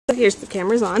Here's the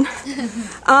cameras on.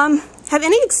 Have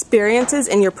any experiences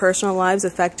in your personal lives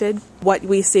affected what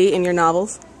we see in your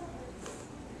novels?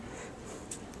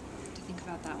 To think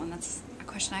about that one, that's a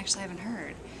question I actually haven't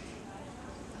heard.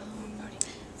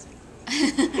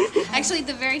 Actually,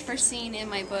 the very first scene in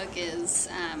my book is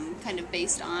kind of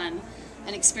based on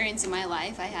an experience in my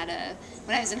life.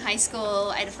 When I was in high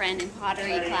school, I had a friend in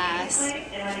pottery class.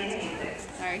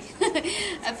 Sorry.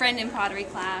 A friend in pottery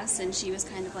class, and she was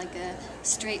kind of like a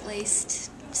straight-laced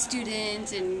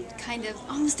student and kind of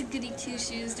almost a goody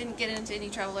two-shoes, didn't get into any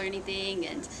trouble or anything,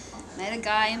 and met a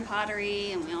guy in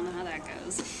pottery, and we all know how that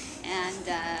goes. And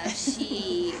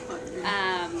she,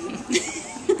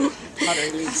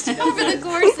 Pottery leads to over the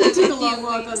course of took a long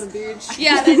walk on the beach.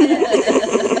 Yeah, they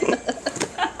did.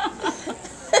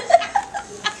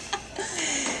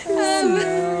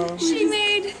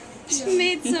 She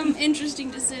made some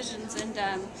interesting decisions and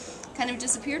kind of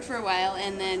disappeared for a while,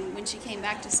 and then when she came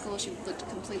back to school she looked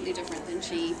completely different than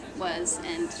she was,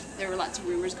 and there were lots of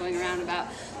rumors going around about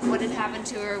what had happened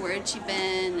to her, where had she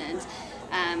been,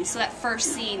 and so that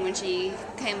first scene when she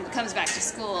comes back to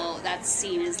school, that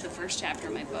scene is the first chapter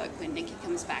of my book, when Nikki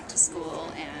comes back to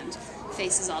school and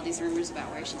faces all these rumors about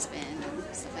where she's been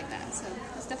and stuff like that. So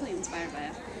it's definitely inspired by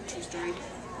a true story.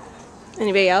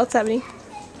 Anybody else have any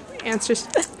answers?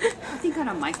 I think on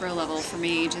a micro level for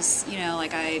me, just,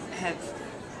 like I have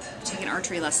taken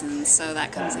archery lessons, so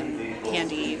that comes in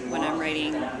handy when I'm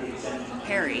writing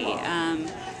Harry.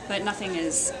 But nothing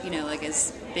is, like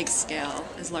as big scale,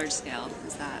 as large scale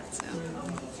as that, so.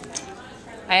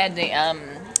 I had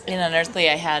in Unearthly,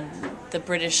 I had the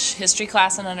British history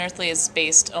class in Unearthly is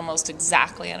based almost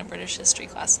exactly on a British history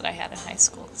class that I had in high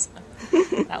school, so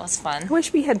that was fun. I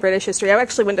wish we had British history. I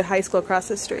actually went to high school across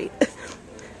the street.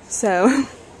 So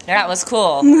yeah, it was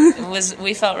cool.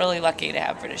 We felt really lucky to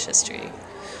have British history.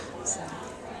 So,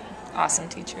 awesome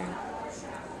teacher.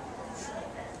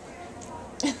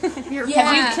 Have you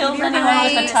killed anyone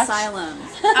with a touch? Asylum?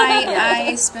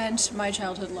 I spent my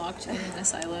childhood locked in an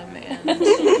asylum, and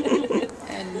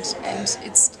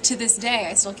it's to this day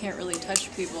I still can't really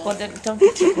touch people. Well, then don't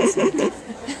get too concerned.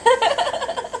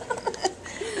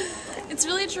 It's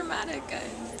really traumatic.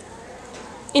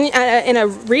 And a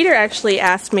reader actually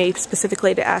asked me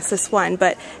specifically to ask this one,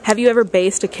 but have you ever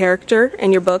based a character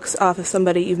in your books off of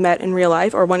somebody you've met in real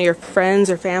life or one of your friends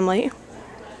or family?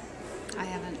 I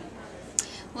haven't.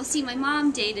 Well, see, my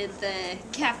mom dated the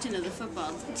captain of the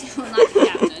football team. Well, not the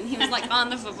captain. He was like on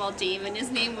the football team, and his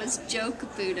name was Joe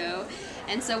Caputo.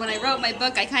 And so when I wrote my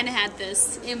book, I kind of had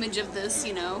this image of this,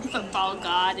 football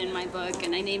god in my book,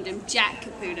 and I named him Jack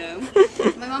Caputo.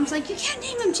 My mom's like, "You can't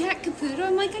name him Jack Caputo."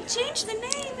 I'm like, "I changed the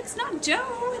name. It's not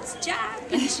Joe, it's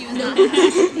Jack." And she was not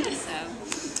happy. So,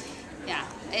 yeah,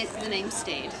 the name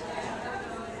stayed.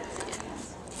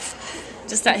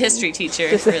 Just that history teacher,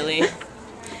 really.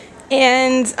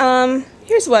 And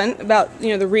here's one about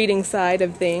the reading side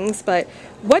of things. But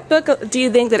what book do you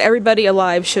think that everybody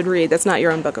alive should read? That's not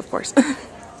your own book, of course. A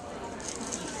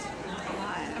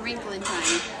Wrinkle in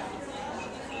Time.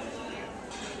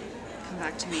 Come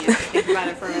back to me and think about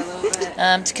it for a little bit.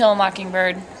 To Kill a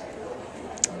Mockingbird. I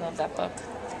love that book.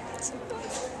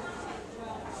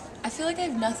 I feel like I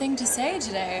have nothing to say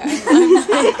today.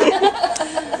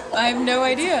 I have no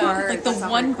idea. Like the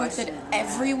one book that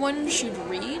everyone should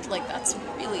read, like that's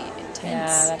really intense.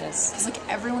 Yeah, that is. Because like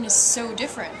everyone is so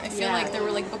different. I feel like there were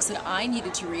like books that I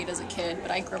needed to read as a kid, but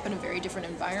I grew up in a very different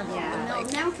environment. Yeah. And,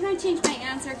 like, Now can I change my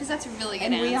answer? Because that's a really good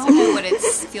And answer. we all know what it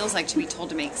feels like to be told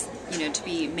to make, to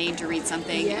be made to read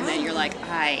something, and then you're like,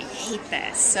 I hate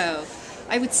this. So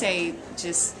I would say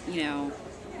just,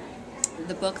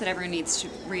 the book that everyone needs to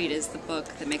read is the book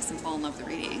that makes them fall in love with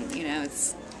reading.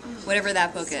 It's whatever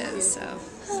that book is. So.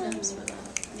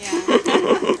 Yeah.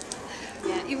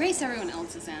 Yeah. Erase everyone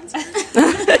else's answer.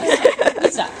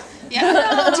 Stop.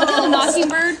 Yeah. To Kill a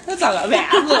Mockingbird. That's not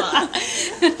bad.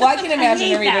 Well, I can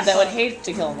imagine a reader that would hate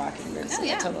To Kill a Mockingbird, so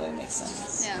that totally makes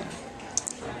sense. Yeah.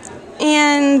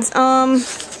 And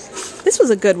this was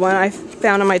a good one I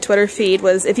found on my Twitter feed,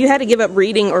 was if you had to give up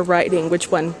reading or writing, which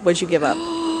one would you give up?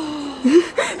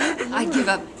 I'd give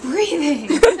up breathing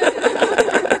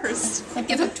first. I'd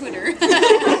give up Twitter.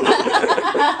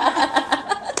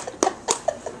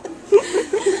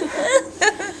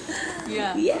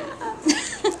 yeah.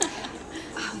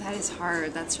 Oh, that is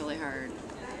hard. That's really hard.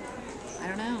 I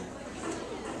don't know.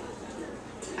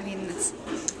 I mean, it's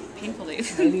painful to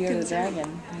even Lady or the consider.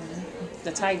 Dragon.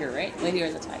 The Tiger, right? Lady or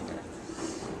the Tiger.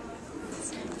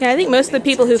 Yeah, I think most of the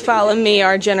people who follow me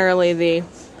are generally the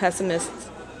pessimists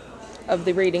of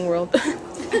the reading world. I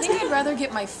think I'd rather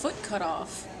get my foot cut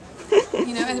off.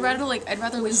 I'd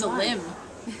rather lose a limb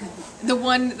The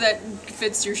one that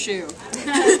fits your shoe.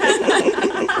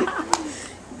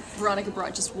 Veronica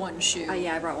brought just one shoe. Oh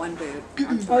yeah, I brought one boot.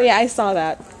 Oh yeah, I saw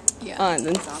that Yeah.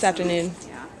 this Awesome. afternoon.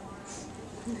 Yeah.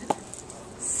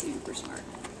 Super smart.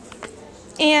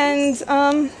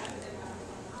 And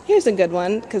here's a good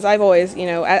one because I've always,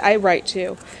 I write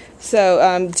too.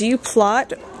 So, do you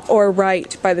plot or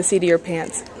write by the seat of your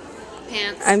pants?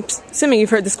 Pants. I'm assuming you've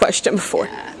heard this question before.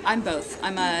 I'm both.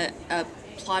 I'm a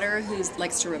plotter who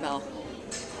likes to rebel.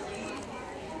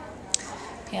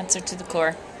 Pants are to the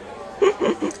core.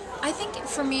 I think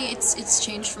for me, it's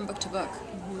changed from book to book.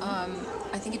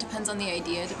 I think it depends on the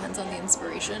idea, it depends on the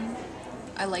inspiration.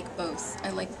 I like both. I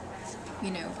like,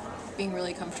 being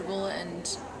really comfortable and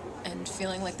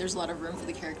feeling like there's a lot of room for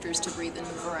the characters to breathe and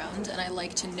move around, and I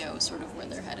like to know sort of where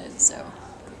they're headed, so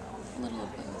a little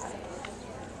of both.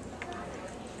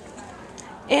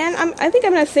 And I think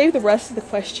I'm going to save the rest of the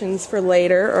questions for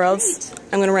later, or else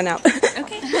I'm going to run out.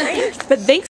 Okay. But thanks.